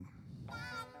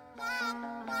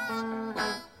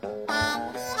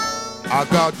I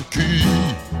got the key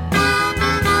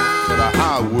to the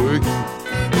highway.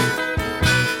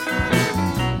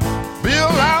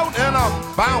 Bill out and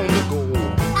I'm bound to go.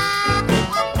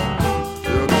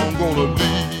 And I'm gonna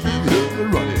leave here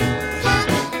running,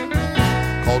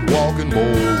 'cause walking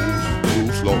moves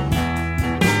too slow.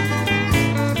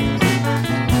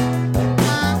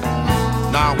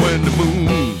 Now when the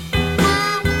moon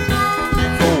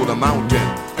before the mountain,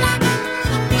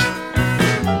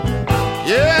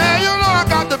 yeah, you know I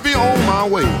got to be on my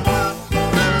way.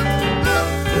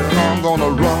 And I'm gonna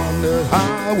run the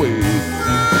highway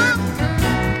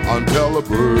until the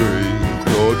break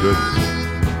of day.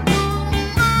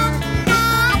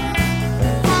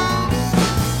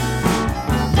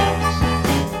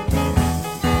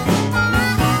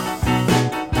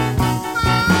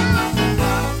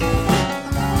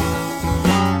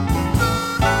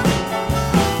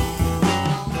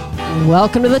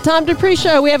 Welcome to the Tom Dupree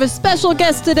Show. We have a special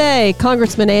guest today,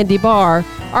 Congressman Andy Barr.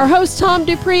 Our host, Tom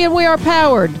Dupree, and we are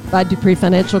powered by Dupree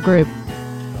Financial Group.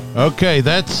 Okay,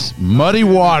 that's Muddy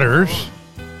Waters,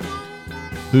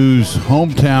 whose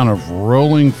hometown of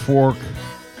Rolling Fork,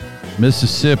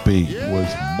 Mississippi,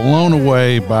 was blown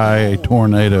away by a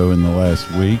tornado in the last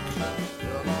week.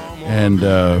 And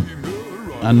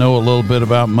I know a little bit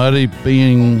about Muddy,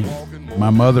 being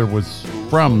my mother was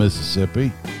from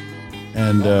Mississippi.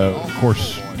 And, of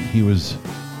course, he was,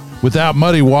 without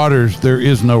Muddy Waters, there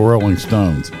is no Rolling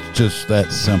Stones. It's just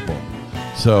that simple.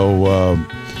 So,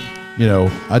 you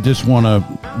know, I just want to,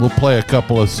 we'll play a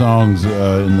couple of songs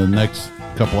in the next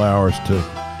couple hours to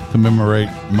commemorate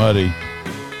Muddy.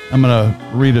 I'm going to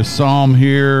read a psalm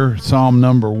here, Psalm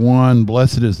number 1.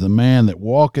 Blessed is the man that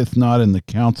walketh not in the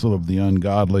counsel of the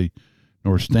ungodly,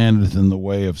 nor standeth in the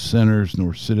way of sinners,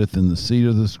 nor sitteth in the seat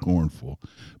of the scornful.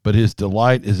 But his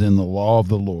delight is in the law of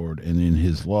the Lord, and in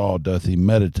his law doth he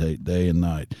meditate day and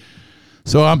night.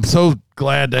 So I'm so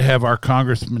glad to have our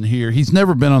congressman here. He's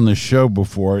never been on this show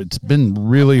before. It's been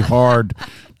really hard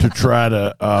to try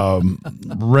to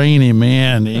rein him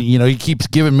in. You know, he keeps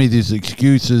giving me these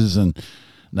excuses, and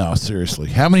no,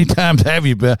 seriously, how many times have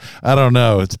you been? I don't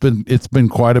know. It's been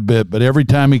quite a bit, but every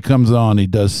time he comes on, he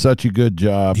does such a good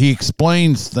job. He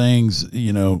explains things,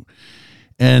 you know,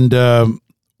 and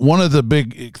one of the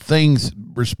big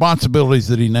responsibilities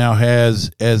that he now has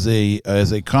as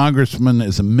a congressman,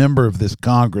 as a member of this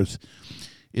Congress,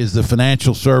 is the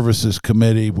Financial Services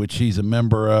Committee, which he's a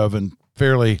member of and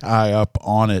fairly high up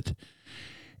on it.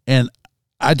 And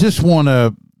I just want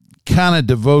to kind of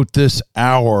devote this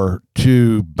hour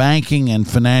to banking and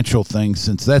financial things,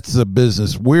 since that's the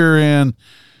business we're in.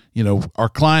 You know, our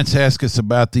clients ask us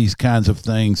about these kinds of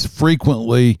things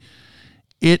frequently.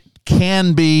 It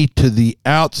can be, to the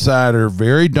outsider,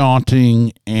 very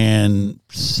daunting and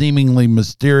seemingly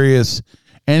mysterious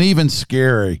and even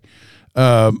scary.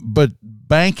 But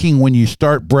banking, when you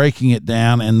start breaking it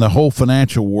down, and the whole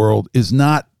financial world, is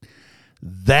not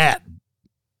that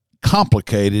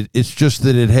complicated. It's just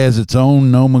that it has its own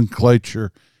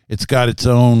nomenclature. It's got its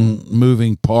own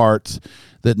moving parts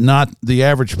that not the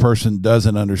average person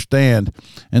doesn't understand.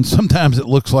 And sometimes it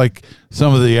looks like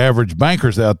some of the average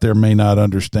bankers out there may not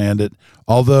understand it,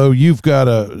 although you've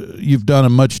done a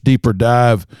much deeper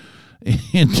dive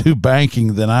into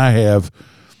banking than I have,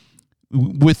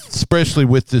 especially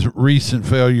with the recent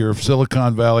failure of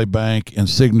Silicon Valley Bank and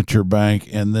Signature Bank,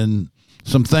 and then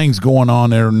some things going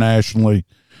on internationally.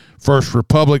 First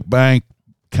Republic Bank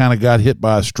kind of got hit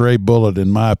by a stray bullet, in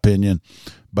my opinion,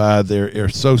 by their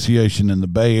association in the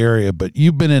Bay Area. But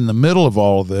you've been in the middle of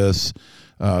all of this,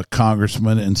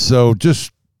 Congressman, and so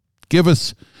just give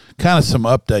us kind of some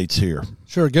updates here.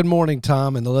 Sure. Good morning,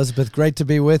 Tom and Elizabeth. Great to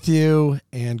be with you,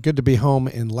 and good to be home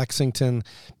in Lexington.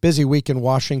 Busy week in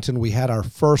Washington. We had our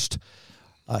first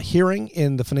hearing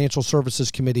in the Financial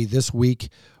Services Committee this week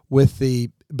with the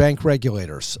bank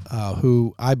regulators,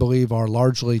 who I believe are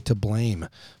largely to blame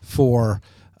for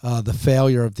the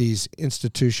failure of these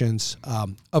institutions,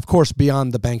 of course,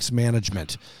 beyond the bank's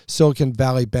management. Silicon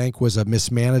Valley Bank was a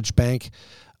mismanaged bank.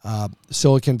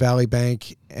 Silicon Valley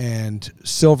Bank and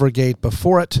Silvergate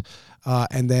before it,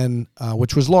 and then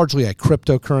which was largely a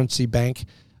cryptocurrency bank,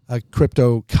 a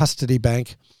crypto custody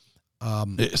bank.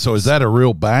 So is that a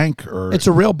real bank? Or it's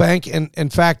a real bank, and in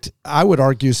fact, I would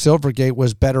argue Silvergate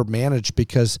was better managed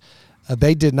because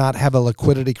they did not have a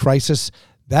liquidity crisis.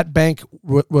 That bank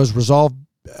was resolved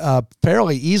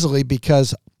fairly easily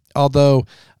because although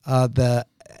the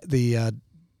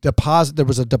deposit, there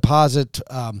was a deposit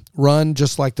run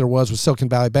just like there was with Silicon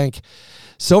Valley Bank,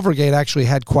 Silvergate actually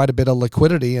had quite a bit of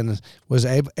liquidity and was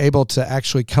able to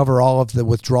actually cover all of the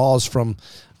withdrawals from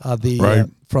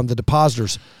the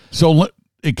depositors. So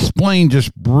explain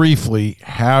just briefly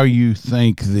how you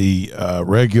think the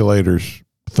regulators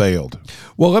failed.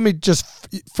 Well, let me just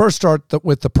first start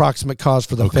with the proximate cause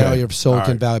for the failure of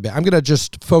Silicon Valley Bank. I'm going to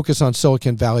just focus on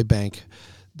Silicon Valley Bank.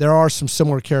 There are some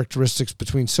similar characteristics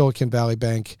between Silicon Valley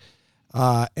Bank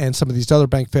and some of these other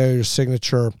bank failures,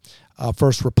 Signature,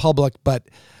 First Republic, but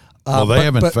they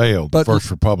haven't failed. But First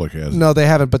Republic has. No, they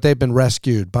haven't, but they've been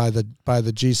rescued by the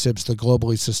GSIBs, the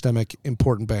globally systemic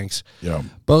important banks. Yeah.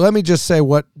 But let me just say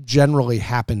what generally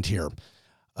happened here.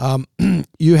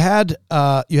 You had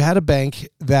a bank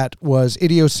that was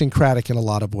idiosyncratic in a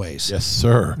lot of ways. Yes,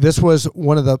 sir. This was a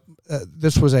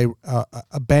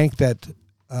bank that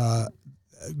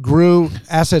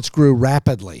assets grew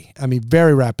rapidly. I mean,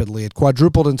 very rapidly. It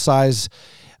quadrupled in size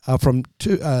from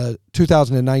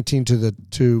 2019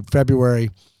 to February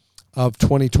of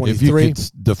 2023. If you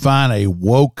could define a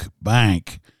woke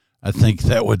bank, I think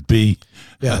that would be.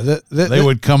 Yeah, they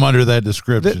would come under that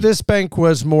description. This bank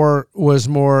was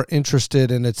more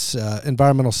interested in its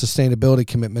environmental sustainability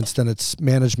commitments than its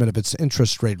management of its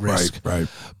interest rate risk. Right.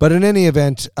 But in any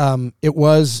event, it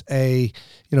was a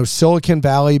Silicon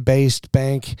Valley based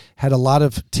bank, had a lot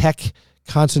of tech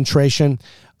concentration.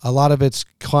 A lot of its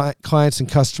clients and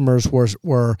customers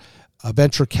were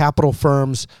venture capital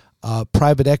firms,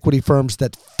 private equity firms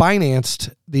that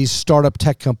financed these startup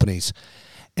tech companies.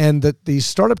 And that these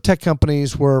startup tech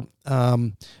companies were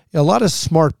a lot of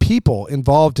smart people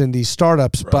involved in these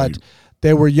startups, but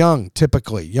they were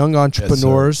typically young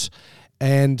entrepreneurs,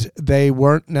 and they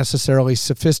weren't necessarily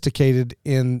sophisticated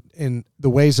in the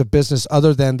ways of business.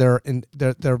 Other than they're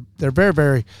very,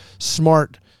 very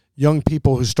smart young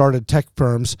people who started tech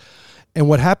firms. And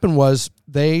what happened was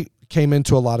they came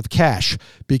into a lot of cash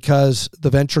because the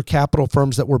venture capital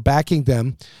firms that were backing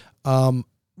them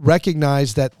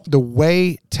recognized that the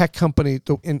way tech company,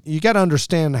 and you got to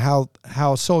understand how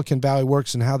Silicon Valley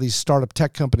works and how these startup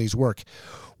tech companies work.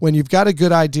 When you've got a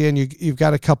good idea and you've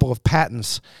got a couple of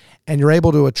patents and you're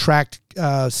able to attract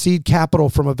seed capital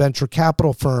from a venture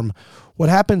capital firm, what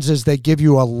happens is they give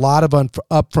you a lot of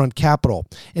upfront capital.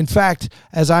 In fact,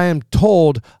 as I am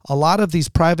told, a lot of these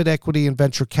private equity and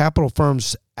venture capital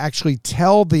firms actually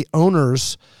tell the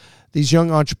owners, these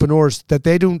young entrepreneurs, that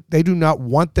they do not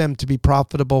want them to be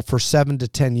profitable for 7 to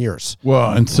 10 years.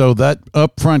 Well, and so that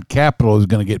upfront capital is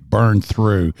going to get burned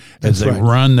through as they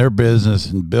run their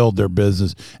business and build their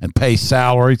business and pay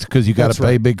salaries, because you got to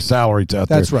pay big salaries out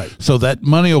there. That's right. So that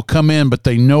money will come in, but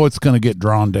they know it's going to get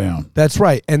drawn down. That's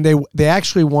right. And they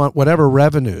actually want whatever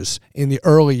revenues in the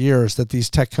early years that these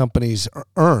tech companies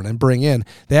earn and bring in,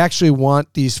 they actually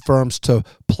want these firms to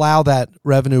plow that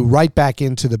revenue right back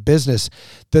into the business.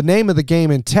 The name of the game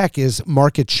in tech is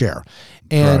market share.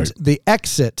 And the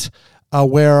exit,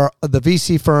 where the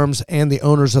VC firms and the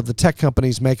owners of the tech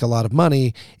companies make a lot of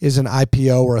money, is an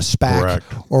IPO or a SPAC,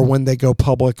 or when they go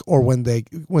public, or when they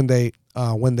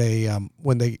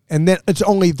and then it's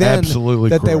only then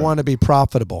that they want to be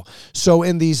profitable. So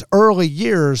in these early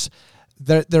years,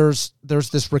 there's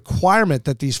this requirement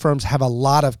that these firms have a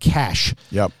lot of cash.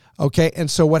 Yep. Okay, and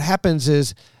so what happens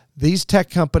is these tech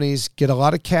companies get a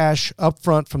lot of cash up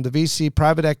front from the VC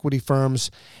private equity firms,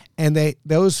 and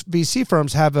those VC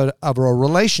firms have a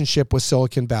relationship with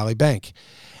Silicon Valley Bank.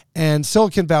 And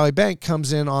Silicon Valley Bank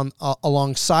comes in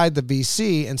alongside the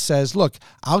VC and says, look,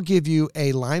 I'll give you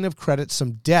a line of credit,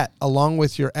 some debt, along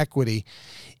with your equity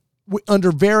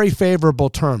under very favorable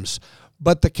terms.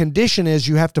 But the condition is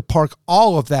you have to park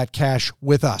all of that cash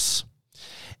with us.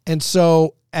 And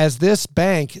so as this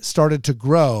bank started to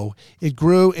grow, it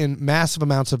grew in massive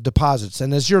amounts of deposits.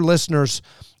 And as your listeners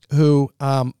who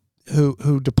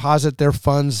deposit their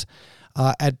funds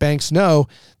at banks know,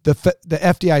 the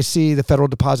FDIC, the Federal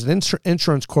Deposit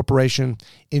Insurance Corporation,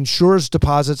 insures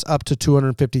deposits up to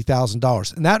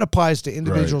 $250,000. And that applies to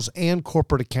individuals and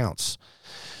corporate accounts.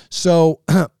 So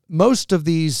most of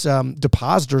these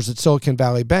depositors at Silicon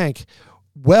Valley Bank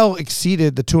well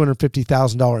exceeded the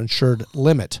 $250,000 insured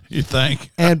limit. You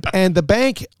think? and the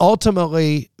bank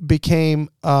ultimately became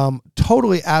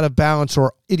totally out of balance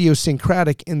or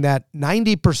idiosyncratic in that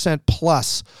 90%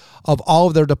 plus of all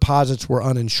of their deposits were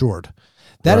uninsured.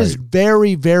 That is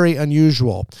very, very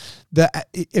unusual.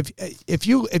 If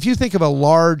you think of a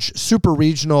large super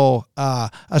regional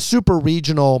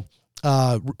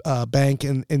bank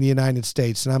in the United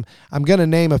States, and I'm going to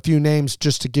name a few names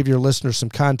just to give your listeners some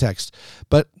context.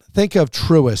 But think of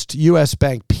Truist, U.S.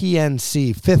 Bank,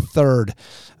 PNC, Fifth Third,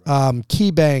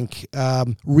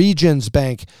 KeyBank, Regions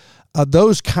Bank,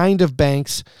 those kind of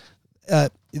banks.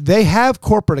 they have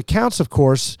corporate accounts, of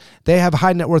course. They have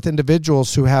high net worth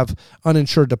individuals who have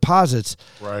uninsured deposits.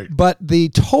 Right. But the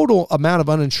total amount of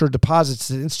uninsured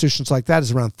deposits at institutions like that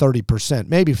is around 30%,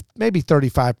 maybe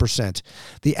 35%.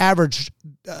 The average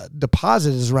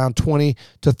deposit is around $20,000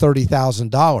 to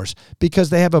 $30,000 because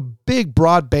they have a big,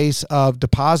 broad base of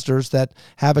depositors that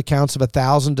have accounts of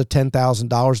 $1,000 to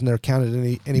 $10,000 in their account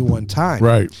at any one time.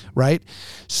 Right.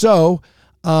 So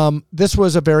this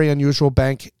was a very unusual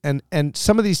bank, and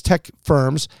some of these tech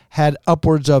firms had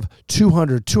upwards of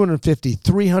 200, 250,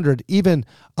 300, even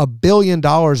 $1 billion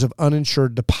of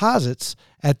uninsured deposits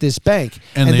at this bank.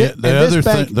 And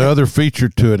the other feature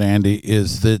to it, Andy,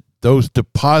 is that those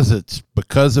deposits,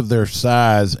 because of their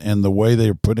size and the way they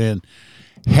were put in,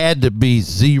 had to be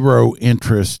zero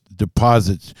interest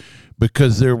deposits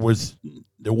because there wasn't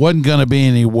going to be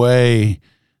any way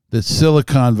that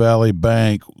Silicon Valley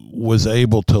Bank was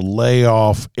able to lay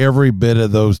off every bit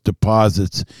of those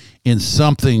deposits in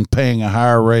something paying a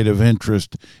higher rate of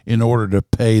interest in order to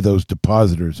pay those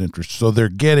depositors interest. So they're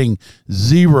getting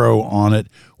zero on it,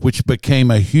 which became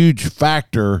a huge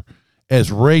factor as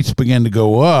rates began to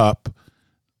go up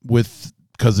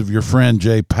because of your friend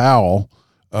Jay Powell.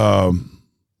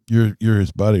 You're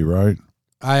his buddy, right?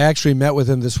 I actually met with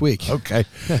him this week. Okay.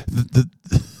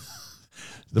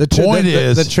 The point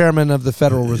is the chairman of the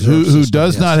Federal Reserve who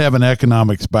does not have an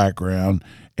economics background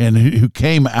and who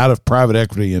came out of private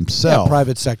equity himself.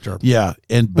 Private sector. Yeah,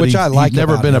 which I like. He's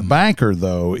never been a banker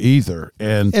though either,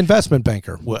 and investment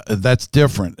banker. Well, that's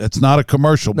different. It's not a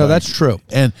commercial. No, banker. That's true.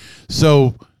 And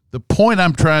so the point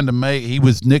I'm trying to make, he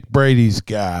was Nick Brady's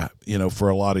guy, for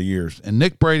a lot of years, and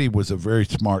Nick Brady was a very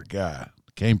smart guy.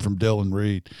 Came from Dillon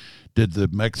Reed, did the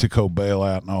Mexico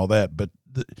bailout and all that, but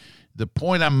the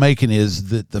point I'm making is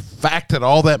that the fact that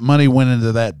all that money went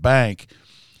into that bank,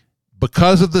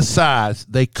 because of the size,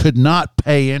 they could not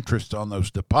pay interest on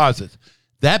those deposits.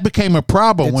 That became a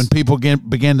problem when people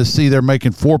began to see they're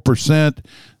making 4%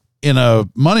 in a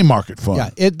money market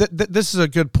fund. Yeah, this is a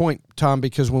good point, Tom,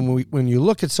 because when you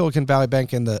look at Silicon Valley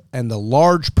Bank and the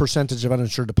large percentage of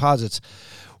uninsured deposits,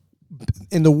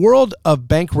 in the world of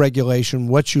bank regulation,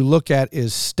 what you look at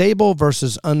is stable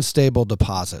versus unstable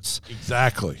deposits.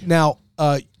 Exactly. Now,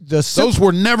 those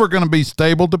were never going to be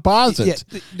stable deposits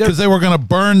because they were going to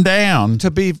burn down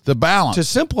the balance. To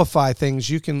simplify things,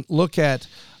 you can look at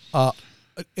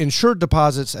insured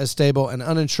deposits as stable and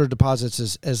uninsured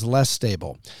deposits as less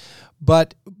stable.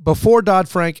 But before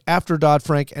Dodd-Frank, after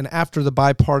Dodd-Frank, and after the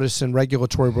bipartisan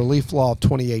regulatory relief law of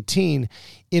 2018,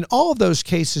 in all of those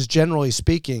cases, generally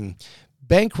speaking,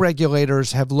 bank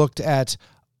regulators have looked at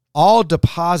all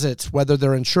deposits, whether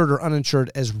they're insured or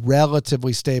uninsured, as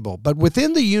relatively stable. But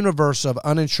within the universe of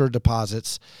uninsured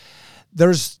deposits,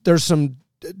 there's some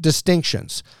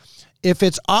distinctions. If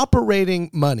it's operating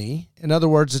money, in other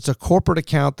words, it's a corporate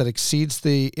account that exceeds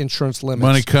the insurance limits.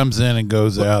 Money comes in and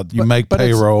goes out. You make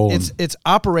payroll. It's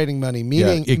operating money,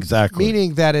 meaning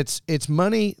that it's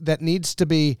money that needs to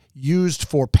be used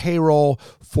for payroll,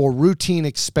 for routine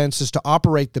expenses to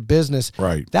operate the business.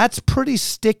 Right. That's pretty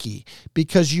sticky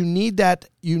because you need that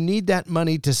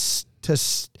money to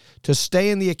stay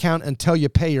in the account until you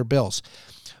pay your bills.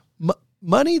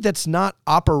 Money that's not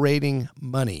operating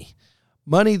money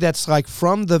that's like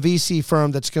from the VC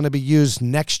firm that's going to be used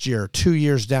next year, 2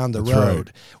 years down the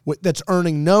road, that's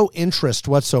earning no interest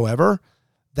whatsoever,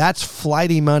 that's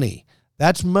flighty money.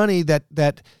 That's money that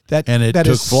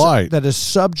is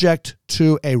subject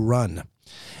to a run.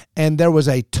 And there was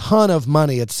a ton of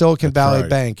money at Silicon Valley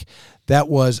Bank that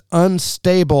was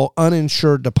unstable,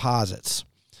 uninsured deposits.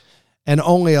 And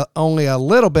only a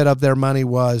little bit of their money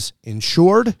was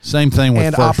insured. Same thing with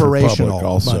and First operational Republic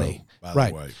also, money. by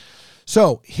the way.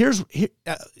 So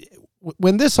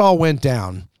when this all went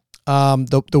down,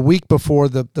 the week before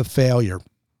the failure,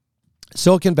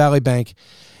 Silicon Valley Bank,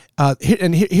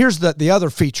 here's the other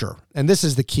feature, and this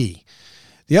is the key.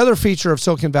 The other feature of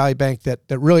Silicon Valley Bank that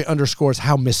really underscores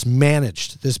how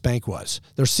mismanaged this bank was.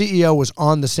 Their CEO was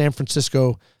on the San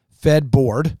Francisco Fed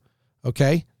board,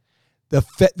 okay?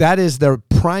 That is their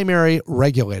primary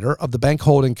regulator of the bank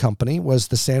holding company was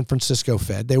the San Francisco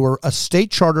Fed. They were a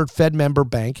state-chartered Fed member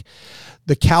bank.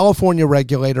 The California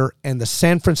regulator and the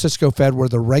San Francisco Fed were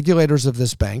the regulators of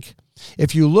this bank.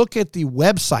 If you look at the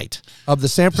website of the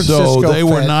San Francisco So they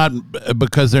were Fed, not,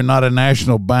 because they're not a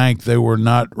national bank, they were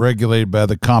not regulated by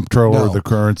the comptroller of the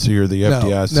currency or the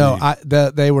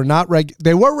FDIC. They were not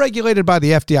they were regulated by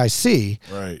the FDIC,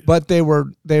 Right. but they were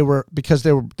because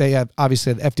they had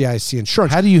obviously had FDIC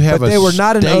insurance. How do you have but a they were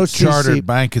not an state-chartered OCC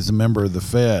bank as a member of the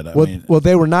Fed? Well,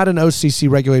 they were not an OCC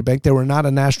regulated bank. They were not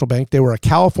a national bank. They were a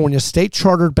California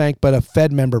state-chartered bank, but a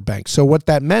Fed member bank. So what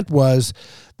that meant was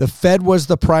the Fed was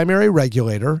the primary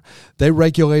regulator. They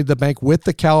regulated the bank with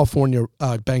the California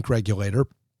bank regulator.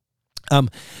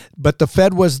 But the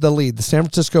Fed was the lead. The San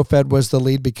Francisco Fed was the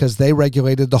lead because they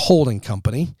regulated the holding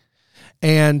company.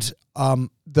 And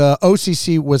the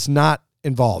OCC was not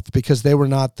involved because they were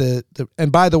not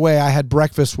and by the way, I had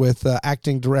breakfast with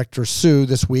Acting Director Sue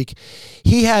this week.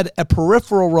 He had a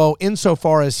peripheral role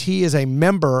insofar as he is a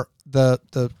member,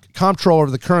 the comptroller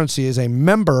of the currency is a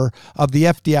member of the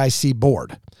FDIC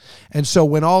board. And so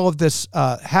when all of this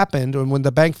happened, and when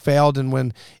the bank failed and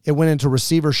when it went into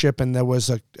receivership and there was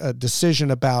a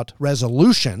decisions about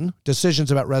resolution,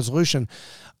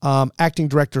 Acting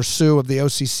Director Sue of the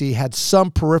OCC had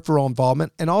some peripheral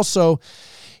involvement. And also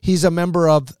he's a member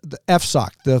of the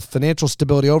FSOC, the Financial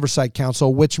Stability Oversight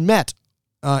Council, which met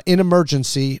in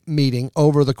emergency meeting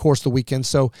over the course of the weekend.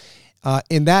 So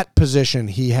in that position,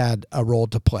 he had a role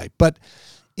to play. But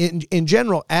in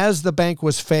general, as the bank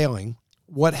was failing,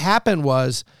 what happened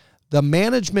was the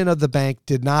management of the bank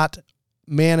did not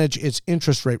manage its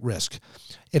interest rate risk.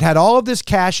 It had all of this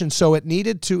cash, and so it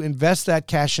needed to invest that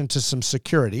cash into some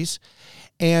securities,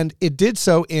 and it did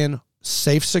so in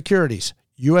safe securities,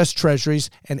 U.S. Treasuries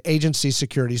and agency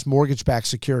securities, mortgage-backed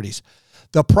securities.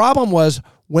 The problem was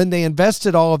when they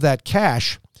invested all of that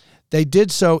cash, they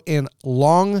did so in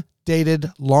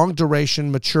long-dated, long-duration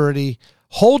maturity,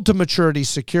 hold-to-maturity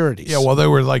securities. Yeah, well, they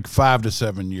were like 5 to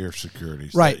 7 year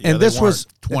securities. Right, Yeah, and this was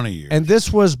 20 years. And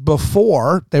this was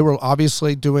before they were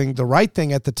obviously doing the right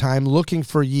thing at the time, looking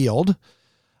for yield.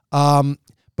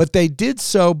 But they did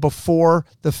so before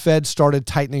the Fed started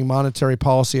tightening monetary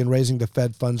policy and raising the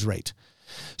Fed funds rate.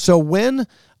 So when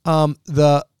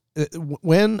the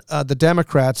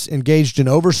Democrats engaged in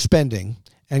overspending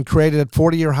and created a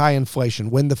 40-year high inflation,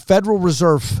 when the Federal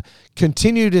Reserve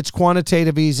continued its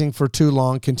quantitative easing for too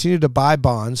long, continued to buy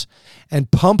bonds and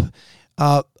pump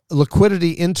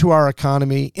liquidity into our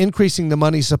economy, increasing the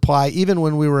money supply even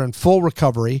when we were in full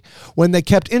recovery, when they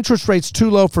kept interest rates too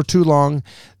low for too long,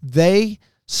 they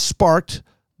sparked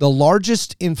the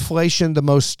largest inflation, the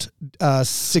most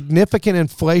significant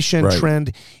inflation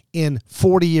trend in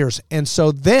 40 years. And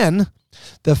so then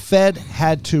the Fed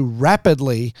had to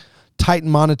rapidly tighten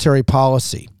monetary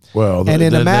policy. Well, and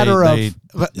in a matter of,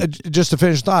 just to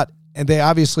finish thought, and they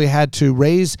obviously had to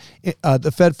raise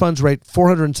the Fed funds rate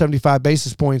 475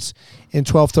 basis points in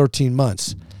 12, 13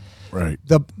 months. Right.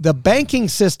 The banking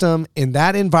system in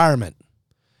that environment,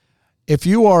 if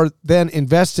you are then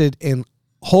invested in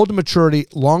hold-to-maturity,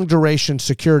 long-duration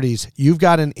securities, you've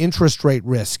got an interest rate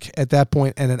risk at that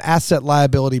point and an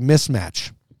asset-liability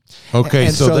mismatch. Okay,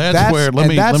 and so that's where let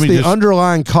me the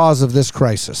underlying cause of this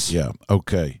crisis. Yeah.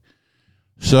 Okay.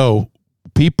 So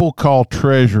people call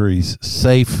treasuries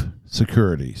safe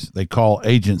securities. They call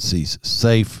agencies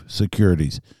safe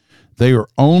securities. They are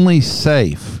only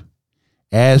safe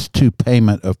as to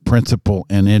payment of principal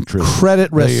and interest.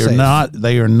 Credit risk.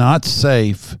 They are not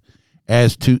safe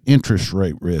as to interest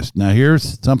rate risk. Now,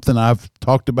 here's something I've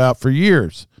talked about for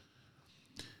years.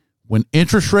 When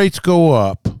interest rates go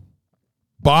up,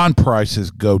 bond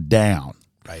prices go down.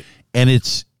 Right. And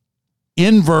it's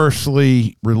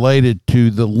inversely related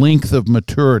to the length of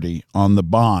maturity on the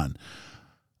bond.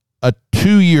 A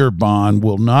 2-year bond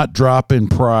will not drop in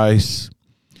price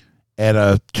at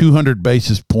a 200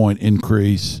 basis point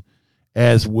increase,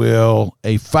 as will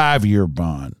a 5-year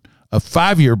bond. A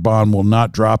 5-year bond will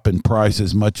not drop in price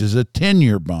as much as a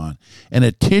 10-year bond, and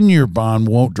a 10-year bond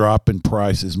won't drop in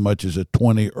price as much as a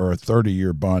 20 or a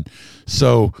 30-year bond.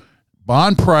 So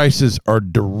bond prices are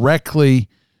directly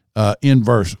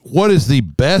inverse. What is the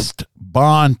best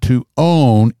bond to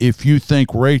own if you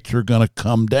think rates are going to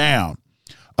come down?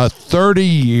 A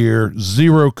 30-year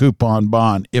zero coupon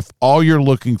bond, if all you're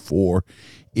looking for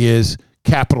is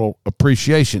capital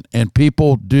appreciation. And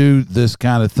people do this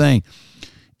kind of thing.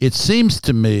 It seems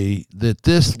to me that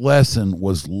this lesson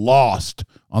was lost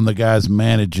on the guys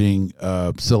managing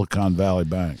Silicon Valley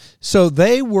Bank. So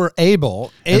they were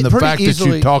able, and the fact that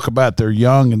you talk about they're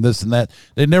young and this and that,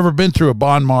 they've never been through a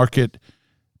bond market,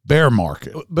 bear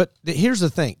market. But here's the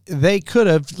thing. They could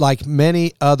have, like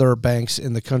many other banks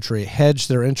in the country, hedged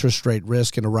their interest rate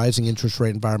risk in a rising interest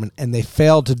rate environment, and they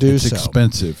failed to do so. It's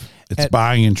expensive. It's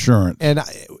buying insurance. And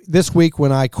this week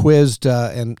when I quizzed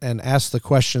and asked the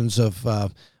questions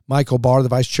of Michael Barr, the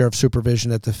vice chair of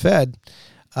supervision at the Fed,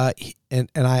 I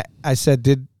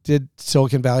said, did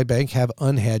Silicon Valley Bank have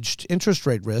unhedged interest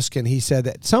rate risk? And he said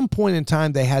at some point in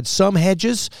time they had some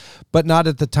hedges, but not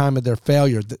at the time of their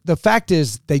failure. The fact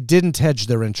is they didn't hedge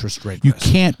their interest rate You risk.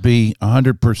 can't be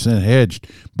 100% hedged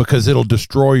because it'll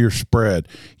destroy your spread.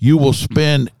 You will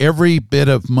spend every bit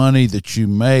of money that you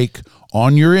make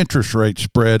on your interest rate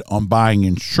spread on buying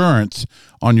insurance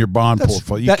on your bond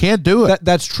portfolio. You can't do it.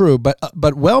 That's true, but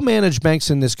well-managed banks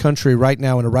in this country right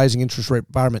now in a rising interest rate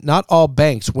environment, not all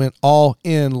banks went all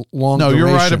in long duration. No,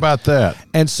 you're right about that.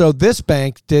 And so this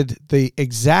bank did the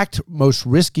exact most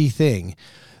risky thing.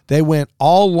 They went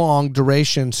all long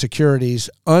duration securities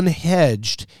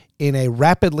unhedged in a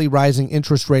rapidly rising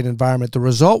interest rate environment. The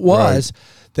result was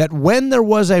that when there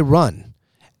was a run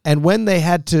and when they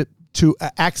had to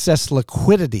access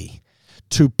liquidity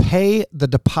to pay the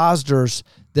depositors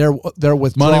their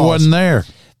withdrawals, Money wasn't there.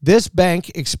 This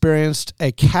bank experienced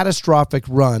a catastrophic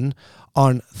run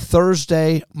on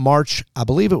Thursday, March, I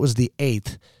believe it was the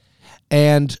 8th,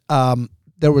 and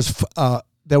there was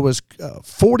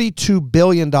 $42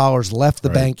 billion left the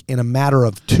bank in a matter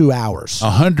of 2 hours.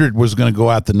 100 was going to go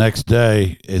out the next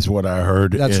day, is what I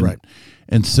heard. That's right.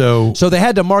 And so they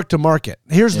had to mark to market.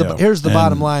 Here's the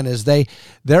bottom line: is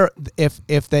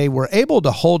if they were able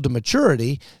to hold to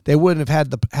maturity, they wouldn't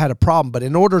have had a problem. But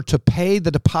in order to pay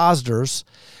the depositors,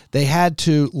 they had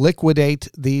to liquidate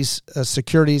these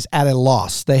securities at a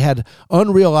loss. They had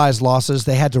unrealized losses.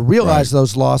 They had to realize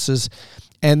those losses,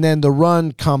 and then the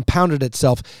run compounded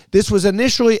itself. This was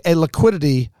initially a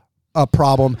liquidity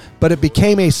problem, but it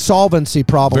became a solvency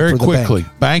problem very for the quickly.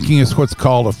 bank. Banking is what's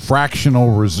called a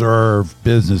fractional reserve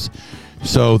business.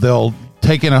 So they'll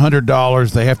take in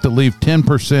 $100. They have to leave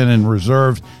 10% in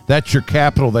reserves. That's your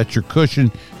capital. That's your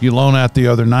cushion. You loan out the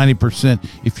other 90%.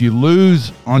 If you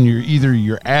lose on either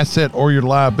your asset or your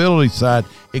liability side,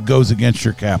 it goes against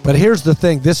your capital. But here's the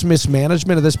thing. This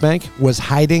mismanagement of this bank was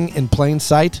hiding in plain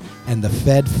sight, and the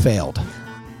Fed failed.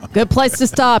 Good place to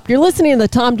stop. You're listening to the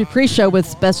Tom Dupree Show with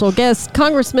special guest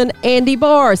Congressman Andy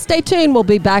Barr. Stay tuned. We'll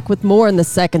be back with more in the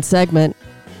second segment.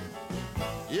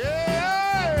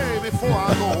 Yeah, before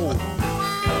I go, and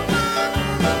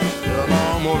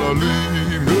I'm gonna leave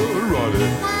me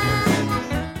running.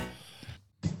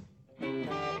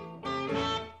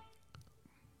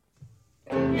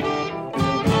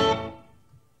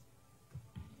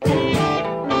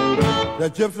 The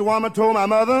gypsy woman told my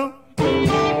mother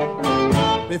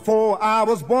before I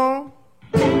was born,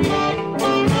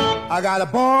 I got a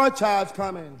boy child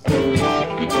coming. He's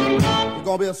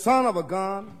gonna be a son of a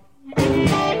gun.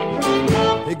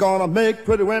 He's gonna make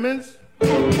pretty women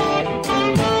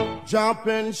jump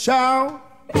and shout.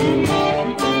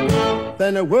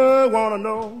 Then the world wanna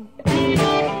know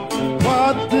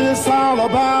what this all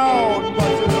about.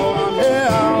 But you know I'm here.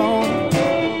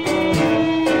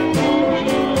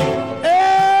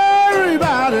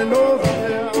 Everybody knows I'm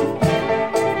here.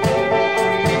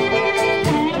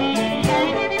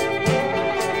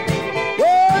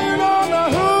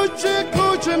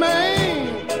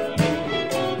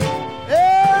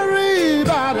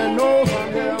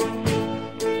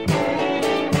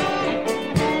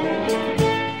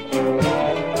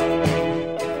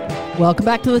 Welcome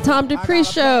back to the Tom Dupree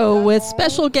Show with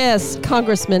special guest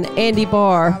Congressman Andy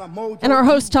Barr and our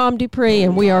host Tom Dupree,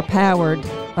 and we are powered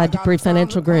by Dupree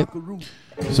Financial Group.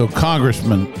 So,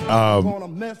 Congressman,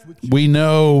 we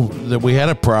know that we had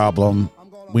a problem.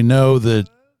 We know that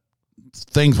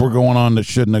things were going on that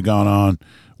shouldn't have gone on.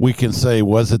 We can say,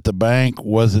 was it the bank?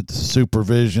 Was it the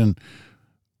supervision?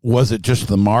 Was it just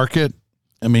the market?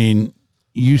 I mean,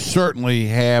 you certainly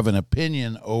have an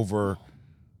opinion over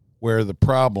where the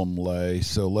problem lay,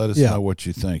 so let us know what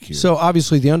you think here. So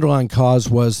obviously the underlying cause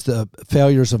was the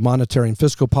failures of monetary and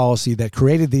fiscal policy that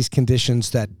created these conditions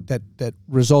that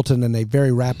resulted in a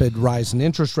very rapid rise in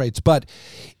interest rates. But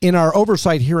in our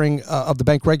oversight hearing of the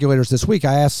bank regulators this week,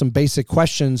 I asked some basic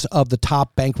questions of the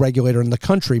top bank regulator in the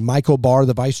country, Michael Barr,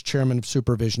 the vice chairman of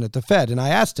supervision at the Fed. And I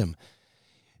asked him,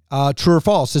 true or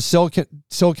false, does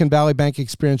Silicon Valley Bank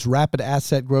experience rapid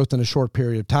asset growth in a short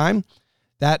period of time?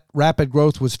 That rapid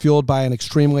growth was fueled by an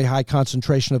extremely high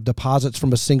concentration of deposits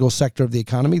from a single sector of the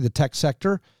economy, the tech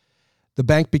sector. The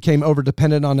bank became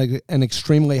overdependent on an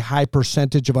extremely high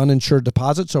percentage of uninsured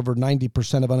deposits, over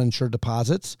 90% of uninsured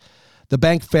deposits. The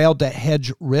bank failed to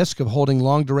hedge risk of holding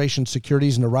long-duration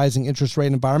securities in a rising interest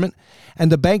rate environment.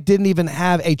 And the bank didn't even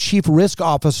have a chief risk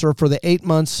officer for the 8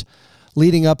 months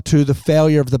leading up to the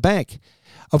failure of the bank.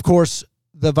 Of course,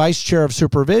 the vice chair of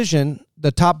supervision,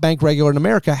 the top bank regulator in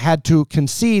America, had to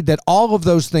concede that all of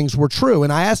those things were true.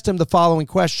 And I asked him the following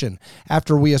question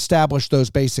after we established those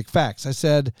basic facts. I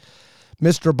said,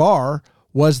 Mr. Barr,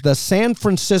 was the San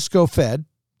Francisco Fed,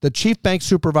 the chief bank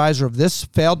supervisor of this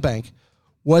failed bank,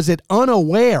 was it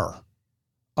unaware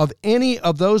of any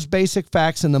of those basic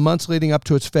facts in the months leading up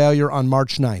to its failure on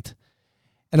March 9th?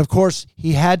 And of course,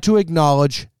 he had to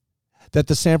acknowledge that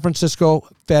the San Francisco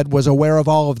Fed was aware of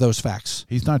all of those facts.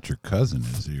 He's not your cousin,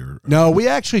 is he? No, we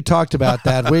actually talked about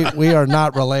that. We are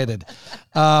not related.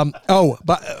 But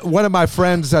one of my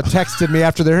friends texted me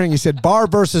after the hearing. He said, Barr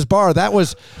versus Barr. That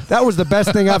was the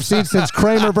best thing I've seen since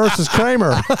Kramer versus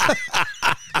Kramer.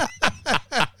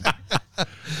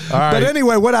 All right. But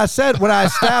anyway, I said to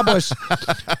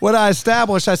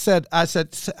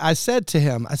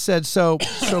him, so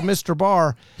Mr.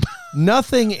 Barr,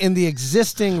 nothing in the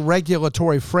existing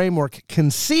regulatory framework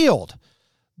concealed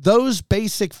those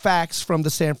basic facts from the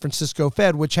San Francisco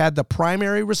Fed, which had the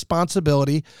primary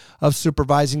responsibility of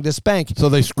supervising this bank. So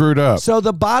they screwed up. So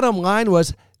the bottom line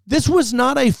was, this was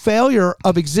not a failure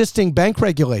of existing bank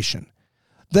regulation.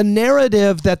 The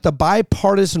narrative that the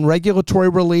bipartisan regulatory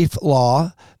relief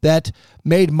law that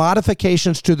made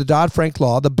modifications to the Dodd-Frank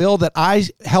law, the bill that I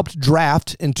helped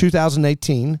draft in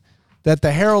 2018, that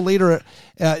the Herald Leader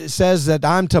says that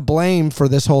I'm to blame for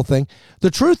this whole thing.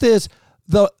 The truth is,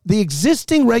 the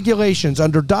existing regulations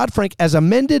under Dodd-Frank, as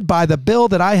amended by the bill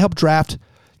that I helped draft,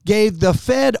 gave the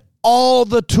Fed all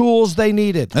the tools they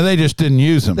needed. And they just didn't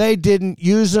use them. They didn't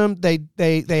use them.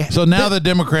 So now the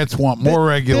Democrats want more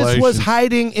regulation. This was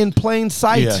hiding in plain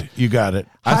sight. Yeah, you got it.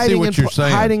 I see what you're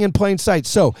saying. Hiding in plain sight.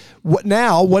 So what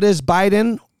is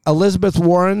Biden, Elizabeth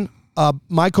Warren,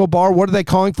 Michael Barr, what are they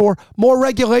calling for? More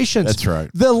regulations. That's right.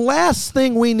 The last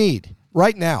thing we need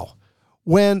right now,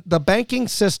 when the banking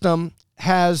system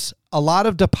has a lot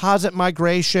of deposit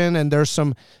migration and there's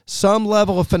some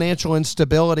level of financial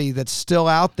instability that's still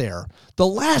out there, the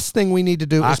last thing we need to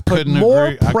do is put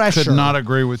more pressure. I could not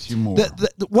agree with you more.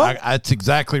 That's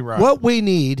exactly right. What we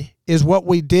need is what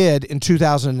we did in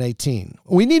 2018.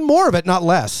 We need more of it, not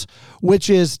less, which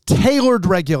is tailored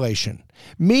regulation,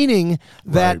 meaning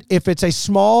that if it's a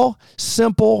small,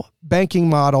 simple banking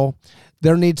model,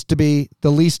 there needs to be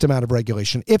the least amount of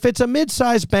regulation. If it's a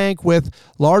mid-sized bank with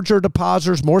larger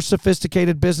depositors, more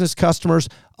sophisticated business customers,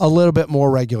 a little bit more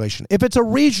regulation. If it's a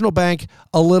regional bank,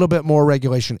 a little bit more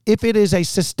regulation. If it is a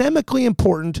systemically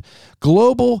important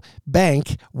global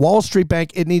bank, Wall Street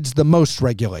bank, it needs the most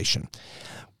regulation.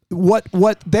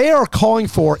 What they are calling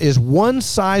for is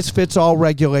one-size-fits-all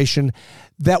regulation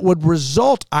that would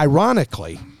result,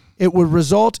 ironically, it would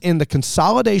result in the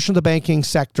consolidation of the banking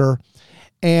sector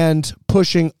and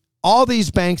pushing all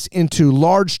these banks into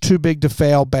large, too big to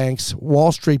fail banks,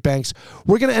 Wall Street banks.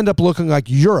 We're going to end up looking like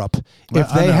Europe if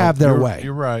they have their way.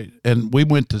 You're right. And we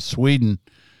went to Sweden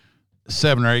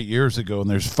 7 or 8 years ago, and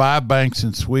there's 5 banks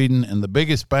in Sweden, and the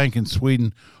biggest bank in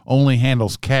Sweden only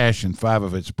handles cash in 5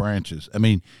 of its branches. I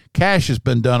mean, cash has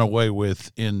been done away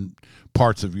with in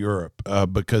parts of Europe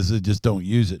because they just don't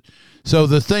use it. So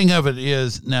the thing of it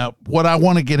is, now what I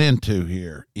want to get into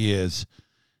here is,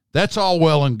 that's all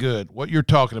well and good, what you're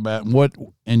talking about,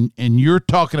 and you're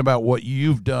talking about what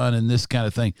you've done and this kind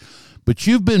of thing. But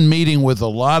you've been meeting with a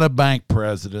lot of bank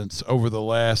presidents over the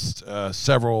last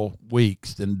several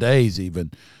weeks and days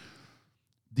even.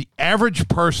 The average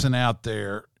person out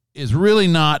there is really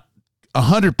not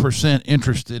 100%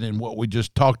 interested in what we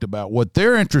just talked about. What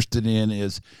they're interested in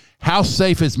is, how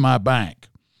safe is my bank?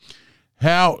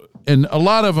 And a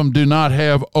lot of them do not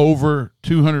have over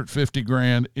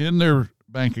 $250,000 in their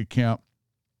bank account.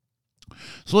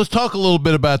 So let's talk a little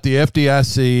bit about the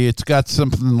FDIC. It's got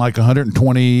something like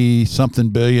 120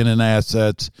 something billion in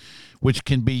assets, which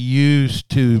can be used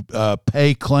to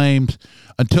pay claims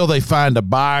until they find a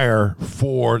buyer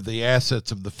for the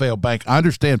assets of the failed bank. I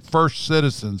understand First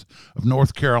Citizens of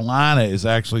North Carolina is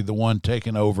actually the one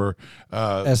taking over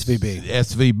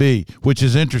SVB, which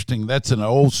is interesting. That's an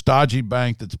old stodgy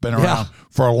bank that's been around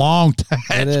for a long time.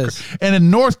 It is. And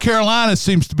in North Carolina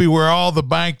seems to be where all the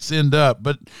banks end up.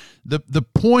 But the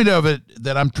point of it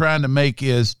that I'm trying to make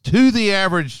is, to the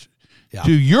average,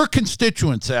 to your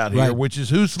constituents out here, which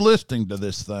is who's listening to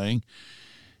this thing,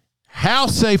 how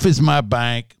safe is my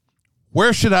bank?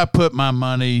 Where should I put my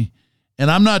money?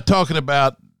 And I'm not talking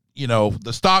about,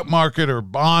 the stock market or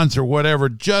bonds or whatever,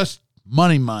 just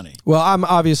money. Well, I'm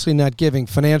obviously not giving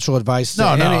financial advice to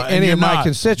any of my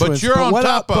constituents. But you're on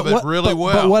top of it really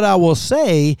well. But what I will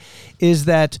say is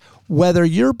that whether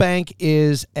your bank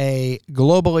is a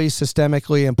globally,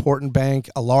 systemically important bank,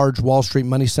 a large Wall Street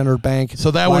money-centered bank.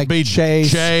 So that like would be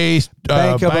Chase,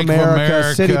 Bank of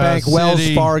America, Citibank,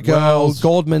 Wells Fargo,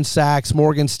 Goldman Sachs,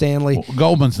 Morgan Stanley. Well,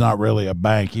 Goldman's not really a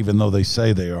bank, even though they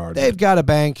say they are. They've got a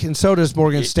bank, and so does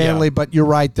Morgan Stanley. Yeah. But you're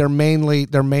right; they're mainly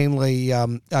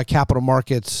capital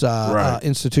markets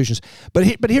institutions.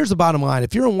 But here's the bottom line: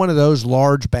 if you're in one of those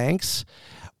large banks,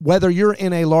 whether you're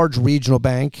in a large regional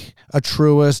bank, a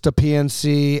Truist, a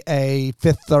PNC, a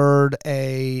Fifth Third,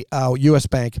 a U.S.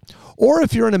 Bank, or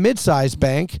if you're in a mid-sized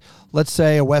bank, let's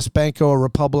say a WestBanco, a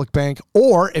Republic Bank,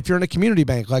 or if you're in a community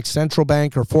bank like Central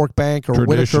Bank or Fork Bank or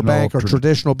Whitaker Bank or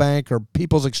Traditional Bank or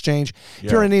People's Exchange,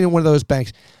 if you're in any one of those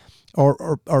banks,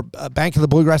 or Bank of the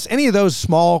Bluegrass, any of those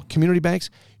small community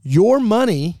banks, your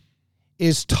money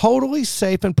is totally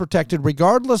safe and protected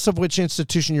regardless of which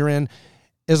institution you're in,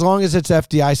 as long as it's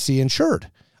FDIC insured,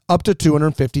 up to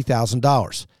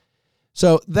 $250,000.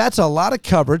 So that's a lot of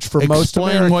coverage for most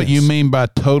Americans. Explain what you mean by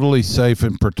totally safe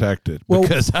and protected,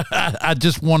 because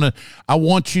I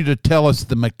want you to tell us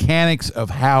the mechanics of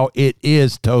how it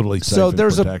is totally safe and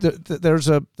protected.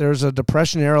 So there's a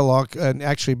Depression era law, and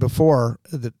actually before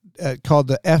called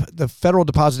the Federal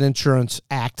Deposit Insurance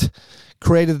Act,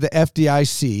 created the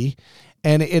FDIC.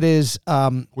 And it is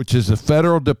which is a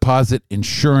Federal Deposit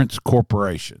Insurance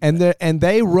Corporation, and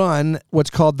they run what's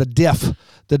called the DIF,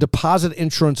 the Deposit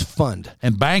Insurance Fund.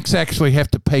 And banks actually have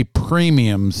to pay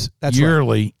premiums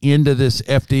yearly into this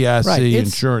FDIC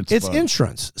insurance fund. It's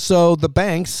insurance. So the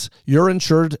banks, your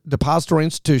insured depository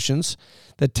institutions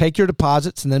that take your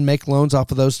deposits and then make loans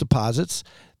off of those deposits,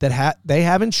 they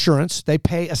have insurance. They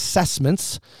pay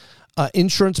assessments.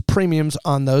 Insurance premiums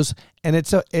on those, and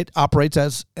it operates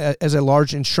as a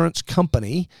large insurance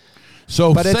company.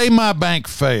 So, say my bank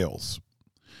fails,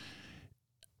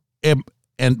 but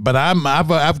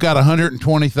I've got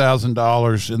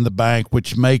 $120,000 in the bank,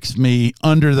 which makes me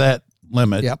under that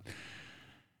limit. Yep.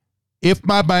 If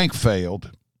my bank failed,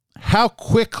 how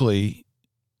quickly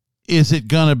is it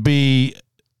going to be?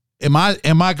 Am I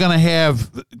going to have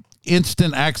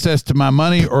instant access to my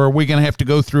money, or are we going to have to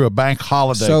go through a bank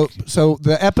holiday? So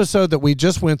the episode that we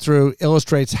just went through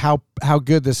illustrates how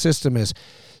good the system is.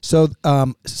 So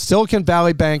Silicon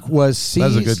Valley Bank was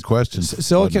seized. That's a good question.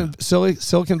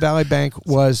 Silicon Valley Bank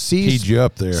was seized. Teed you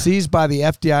up there. Seized by the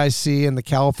FDIC and the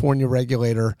California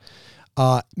regulator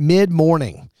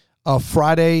mid-morning of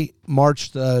Friday,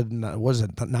 March the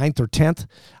 9th or 10th.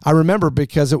 I remember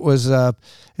because it was the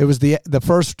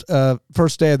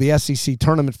first day of the SEC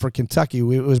tournament for Kentucky.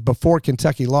 It was before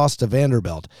Kentucky lost to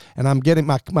Vanderbilt, and I'm getting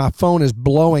my phone is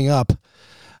blowing up,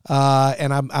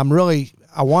 and I'm really.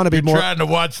 I want to be more trying to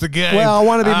watch the game. Well, I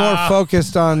want to be more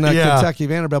focused on Kentucky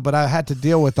Vanderbilt, but I had to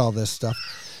deal with all this stuff.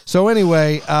 So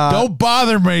anyway, don't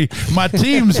bother me. My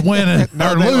team's winning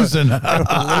or losing.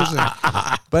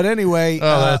 But anyway,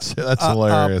 that's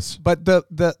hilarious. But the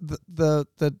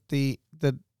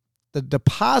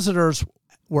depositors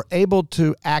were able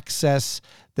to access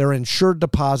their insured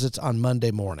deposits on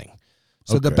Monday morning.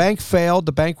 So the bank failed.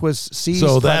 The bank was seized.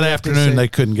 So that afternoon they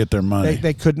couldn't get their money.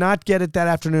 They could not get it that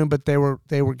afternoon, but they were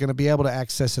going to be able to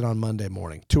access it on Monday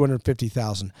morning,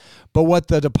 $250,000. But what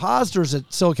the depositors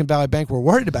at Silicon Valley Bank were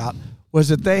worried about was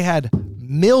that they had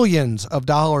millions of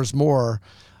dollars more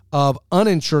of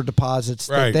uninsured deposits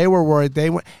that they were worried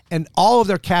and all of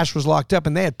their cash was locked up,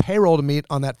 and they had payroll to meet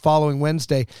on that following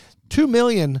Wednesday. 2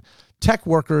 million tech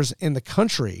workers in the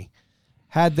country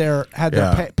had their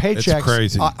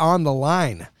paychecks on the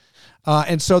line,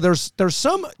 and so there's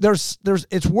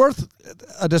it's worth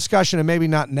a discussion, and maybe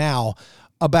not now,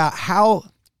 about how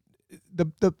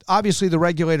the obviously the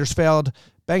regulators failed,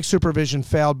 bank supervision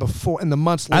failed before in the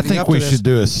months leading up to this. I think we should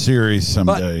do a series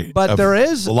someday. But there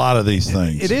is a lot of these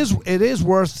things. It is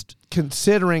worth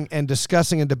considering and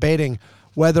discussing and debating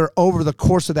whether over the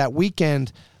course of that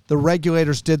weekend the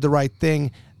regulators did the right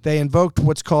thing. They invoked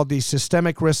what's called the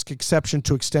systemic risk exception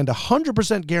to extend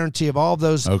 100% guarantee of all of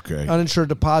those uninsured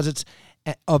deposits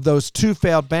of those two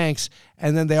failed banks.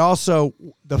 And then they also,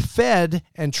 the Fed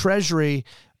and Treasury,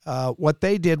 what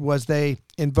they did was they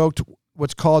invoked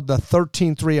what's called the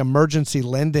 13.3 emergency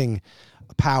lending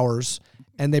powers,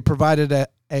 and they provided a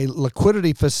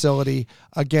liquidity facility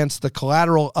against the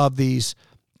collateral of these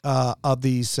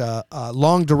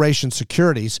long duration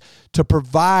securities to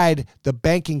provide the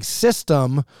banking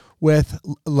system with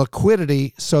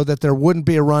liquidity so that there wouldn't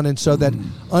be a run, and so that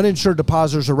uninsured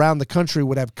depositors around the country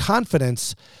would have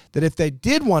confidence that if they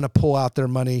did want to pull out their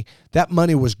money, that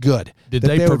money was good. Did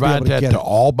they provide that to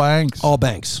all banks? All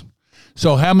banks.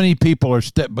 So how many people are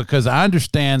because I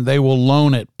understand they will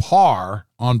loan at par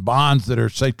on bonds that are,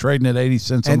 say, trading at 80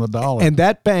 cents on the dollar. And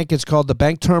that bank is called the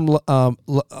Bank Term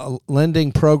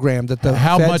Lending Program that the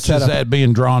How Fed much set is up. that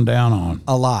being drawn down on?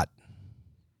 A lot.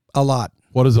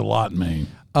 What does a lot mean?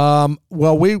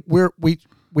 Well,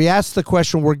 we asked the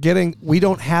question. We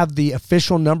don't have the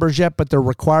official numbers yet, but they're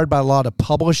required by law to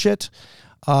publish it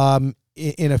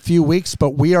in a few weeks.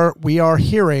 But we are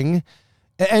hearing,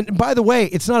 and by the way,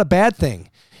 it's not a bad thing.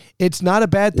 It's not a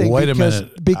bad thing. Wait a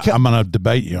minute. Because I'm going to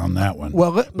debate you on that one.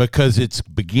 Well, because it's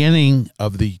beginning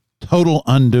of the total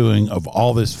undoing of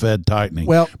all this Fed tightening.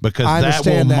 Well, because I that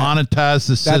will monetize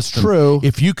the system. That's true.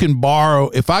 If you can borrow,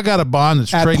 if I got a bond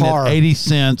that's trading par. at 80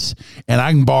 cents and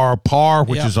I can borrow par,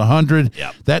 which is 100,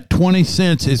 that 20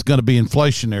 cents is going to be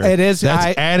inflationary. It is.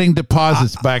 That's adding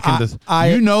deposits back into.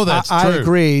 That's true. I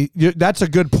agree. That's a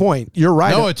good point. You're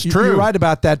right. No, it's true. You're right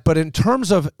about that. But in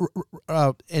terms of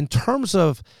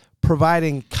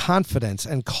providing confidence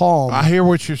and calm, I hear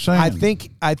what you're saying. I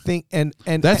think, and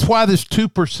that's why this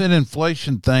 2%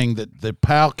 inflation thing that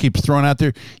Powell keeps throwing out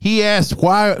there. He asked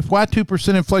why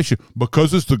 2% inflation?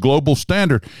 Because it's the global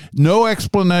standard. No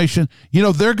explanation.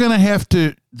 They're going to have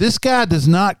to. This guy does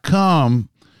not come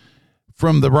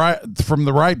from the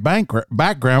right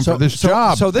background for this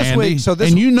job. So this Andy, week,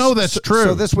 and that's true.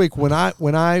 So this week, when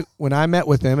I met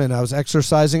with him and I was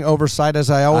exercising oversight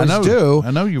as I always do, I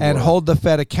know you and were. hold the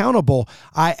Fed accountable,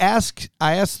 I asked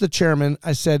the chairman.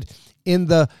 I said, in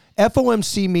the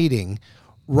FOMC meeting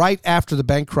right after the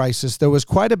bank crisis, there was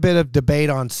quite a bit of debate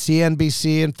on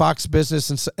CNBC and Fox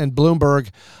Business and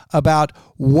Bloomberg about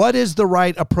what is the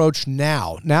right approach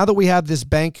now that we have this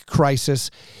bank crisis.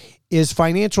 Is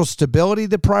financial stability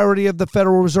the priority of the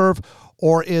Federal Reserve,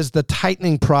 or is the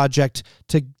tightening project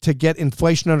to get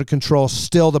inflation under control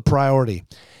still the priority?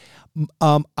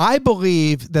 I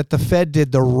believe that the Fed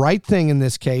did the right thing in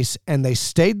this case, and they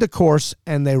stayed the course,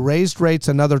 and they raised rates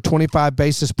another 25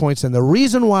 basis points. And the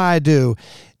reason why I do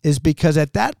is because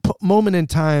at that moment in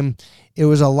time, it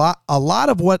was a lot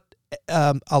of what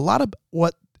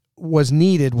was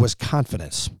needed was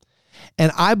confidence.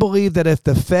 And I believe that if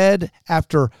the Fed,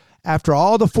 after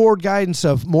all the forward guidance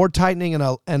of more tightening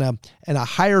and a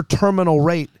higher terminal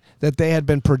rate that they had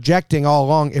been projecting all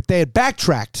along, if they had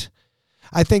backtracked,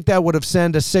 I think that would have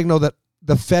sent a signal that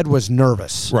the Fed was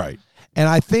nervous. Right. And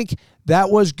I think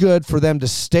that was good for them to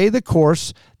stay the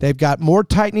course. They've got more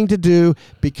tightening to do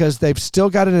because they've still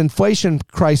got an inflation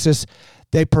crisis.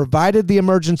 They provided the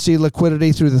emergency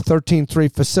liquidity through the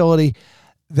 13.3 facility.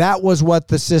 That was what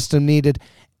the system needed.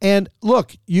 And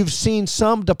look, you've seen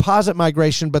some deposit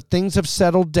migration, but things have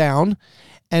settled down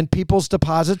and people's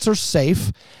deposits are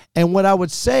safe. And what I would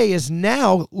say is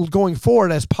now going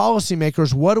forward as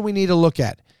policymakers, what do we need to look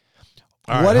at?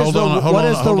 What is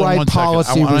the right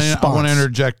policy response? I want to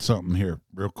interject something here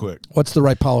real quick. What's the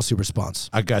right policy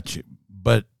response? I got you.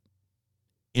 But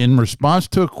in response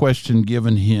to a question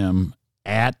given him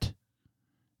at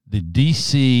the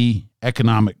D.C.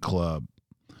 Economic Club,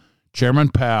 Chairman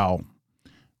Powell,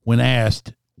 when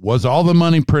asked, was all the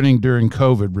money printing during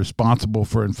COVID responsible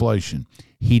for inflation?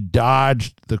 He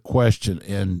dodged the question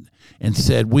and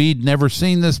said, we'd never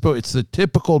seen this, but it's the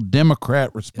typical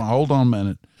Democrat response. Hold on a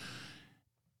minute.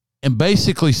 And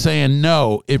basically saying,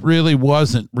 no, it really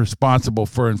wasn't responsible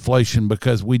for inflation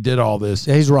because we did all this.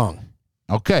 Yeah, he's wrong.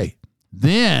 Okay.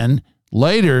 Then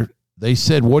later they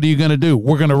said, what are you going to do?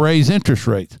 We're going to raise interest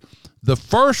rates. The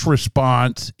first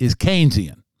response is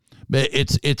Keynesian.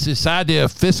 It's this idea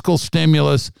of fiscal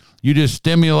stimulus. You just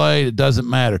stimulate, it doesn't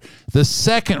matter. The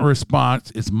second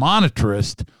response is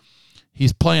monetarist.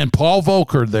 He's playing Paul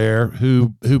Volcker there, who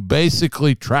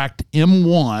basically tracked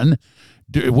M1,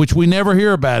 which we never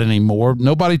hear about anymore.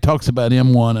 Nobody talks about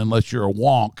M1 unless you're a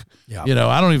wonk. Yeah.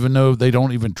 I don't even know, they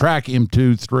don't even track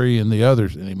M2, 3, and the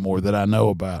others anymore that I know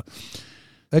about.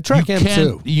 They track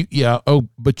M2.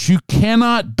 But you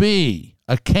cannot be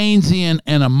a Keynesian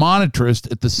and a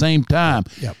monetarist at the same time.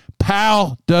 Yep.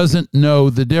 Powell doesn't know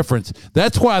the difference.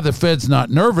 That's why the Fed's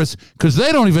not nervous, because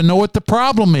they don't even know what the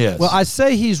problem is. Well, I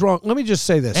say he's wrong. Let me just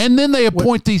say this. And then they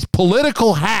appoint these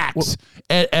political hacks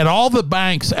at all the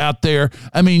banks out there.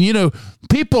 I mean,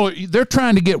 people, they're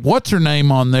trying to get what's her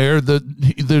name on there,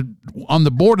 on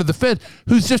the board of the Fed,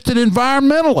 who's just an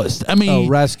environmentalist. I mean,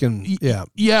 Raskin,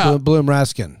 yeah, Bloom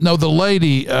Raskin. No, the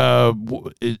lady.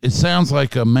 It sounds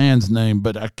like a man's name,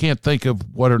 but I can't think of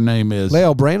what her name is.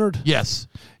 Lael Brainerd. Yes.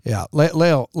 Yeah,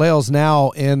 Lael's now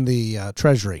in the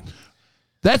Treasury.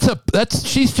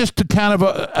 She's just a kind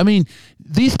of I mean,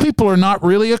 these people are not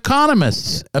really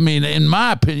economists. I mean, in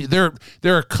my opinion,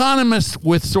 they're economists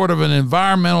with sort of an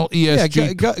environmental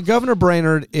ESG. Yeah, Governor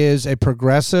Brainerd is a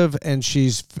progressive, and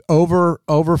she's over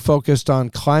focused on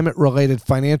climate related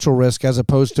financial risk as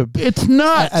opposed to it's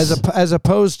nuts as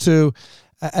opposed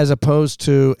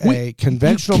to a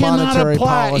conventional monetary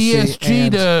policy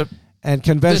ESG and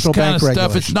conventional this kind bank of regulation.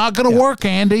 Stuff. It's not going to work,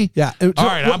 Andy. Yeah. All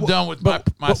right, I'm done with my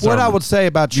sermon. What I would say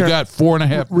about you got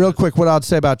 4.5 real quick. What I'd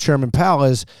say about Chairman Powell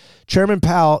is Chairman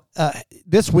Powell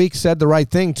this week said the right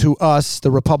thing to us,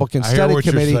 the Republican Study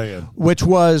Committee, which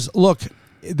was, look,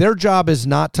 their job is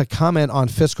not to comment on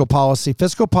fiscal policy.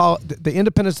 The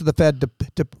independence of the Fed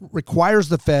requires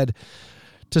the Fed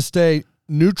to stay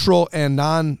neutral and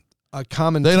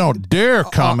comment. They don't dare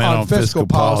comment on fiscal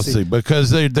policy because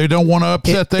they don't want to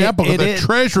upset the apple. The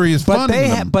Treasury is funding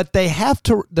them. But they have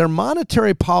to. Their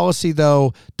monetary policy,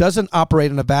 though, doesn't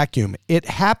operate in a vacuum. It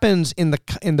happens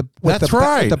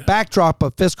the backdrop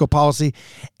of fiscal policy.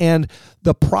 And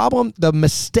the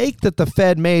mistake that the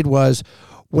Fed made was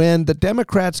when the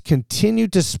Democrats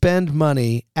continued to spend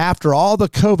money after all the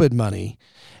COVID money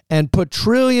and put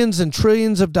trillions and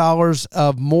trillions of dollars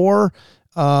of more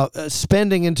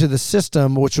spending into the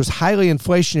system, which was highly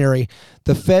inflationary.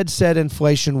 The Fed said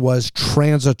inflation was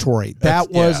transitory. That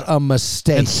was a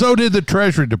mistake. And so did the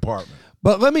Treasury Department.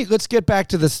 But let's get back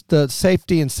to the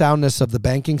safety and soundness of the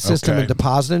banking system and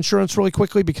deposit insurance really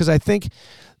quickly, because I think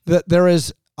that there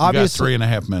is obviously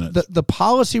 3.5 minutes. The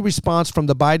policy response from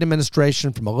the Biden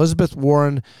administration, from Elizabeth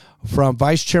Warren, from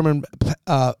Vice Chairman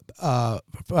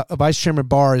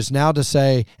Barr is now to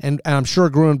say, and I'm sure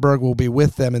Gruenberg will be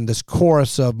with them in this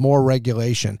chorus of more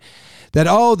regulation, that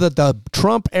the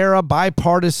Trump era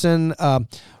bipartisan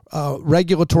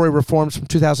regulatory reforms from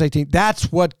 2018,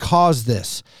 that's what caused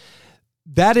this.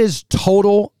 That is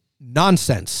total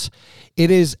nonsense. It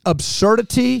is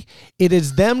absurdity. It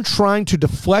is them trying to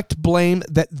deflect blame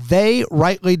that they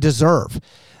rightly deserve.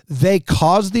 They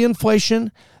caused the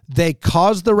inflation. They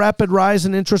caused the rapid rise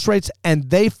in interest rates, and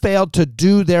they failed to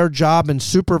do their job and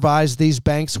supervise these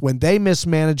banks when they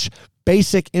mismanaged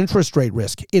basic interest rate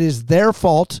risk. It is their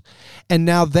fault, and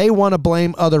now they want to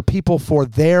blame other people for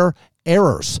their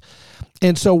errors.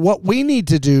 And so what we need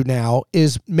to do now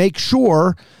is make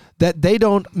sure that they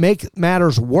don't make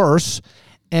matters worse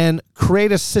and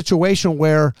create a situation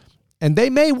where, and they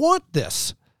may want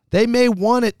this, they may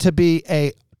want it to be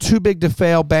a too big to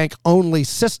fail bank only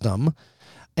system,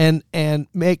 and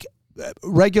make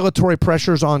regulatory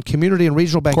pressures on community and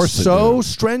regional banks so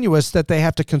strenuous that they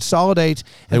have to consolidate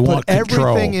and put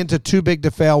everything into too big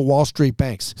to fail Wall Street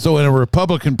banks. So in a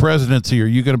Republican presidency, are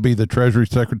you going to be the Treasury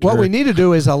Secretary? What we need to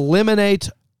do is eliminate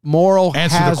moral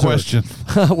hazard. Answer the question.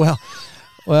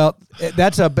 Well,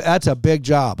 that's a big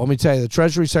job. Let me tell you, the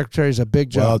Treasury Secretary is a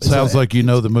big job. Well, it sounds like you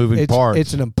know the moving parts.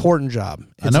 It's an important job.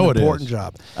 I know it is. It's an important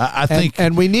job. I think,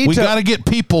 and we got to get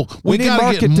people. We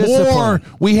got to get more.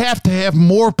 Discipline. We have to have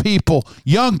more people,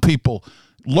 young people,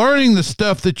 learning the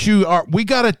stuff that you are. We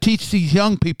got to teach these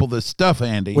young people this stuff,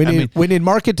 Andy. We need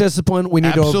market discipline. We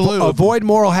need to avoid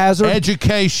moral hazard.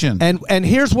 Education. And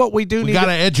here's what we do need. We got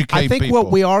to educate I think people.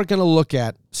 What we are going to look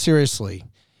at seriously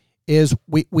is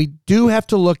we do have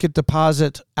to look at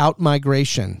deposit out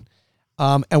migration,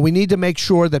 and we need to make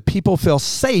sure that people feel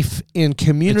safe in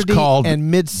community and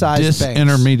mid-sized banks.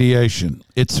 Disintermediation.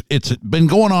 It's been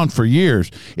going on for years.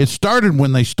 It started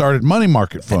when they started money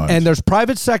market funds. And there's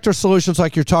private sector solutions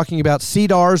like you're talking about,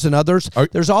 CDARS and others.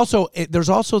 There's also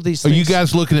these things. Are you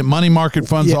guys looking at money market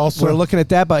funds also? We're looking at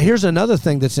that, but here's another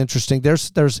thing that's interesting.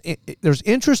 There's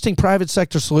interesting private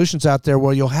sector solutions out there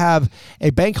where you'll have a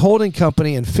bank holding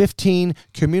company and 15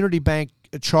 community bank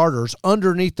charters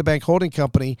underneath the bank holding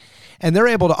company, and they're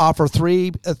able to offer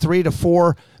 $3 to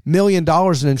 $4 million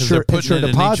in insured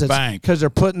deposits because they're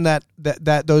putting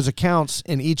those accounts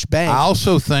in each bank. I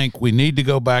also think we need to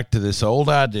go back to this old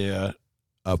idea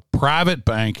of private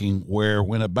banking, where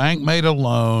when a bank made a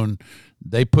loan,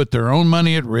 they put their own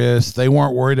money at risk. They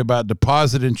weren't worried about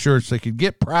deposit insurance. They could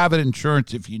get private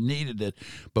insurance if you needed it,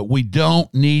 but we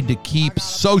don't need to keep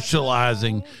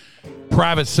socializing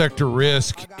private sector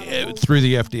risk through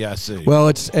the FDIC.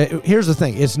 Well, here's the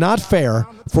thing. It's not fair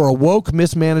for a woke,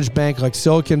 mismanaged bank like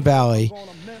Silicon Valley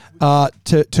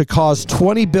to cause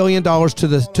 $20 billion to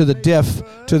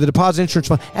the deposit insurance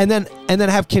fund, and then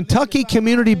have Kentucky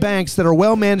community banks that are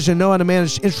well managed and know how to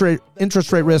manage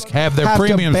interest rate risk have their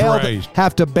premiums raised.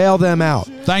 Have to bail them out.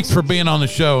 Thanks for being on the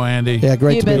show, Andy. Yeah,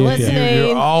 great to be with you.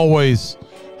 You're always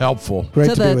helpful.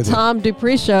 Great to be with you. The Tom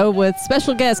Dupree Show with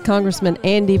special guest Congressman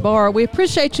Andy Barr. We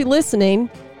appreciate you listening.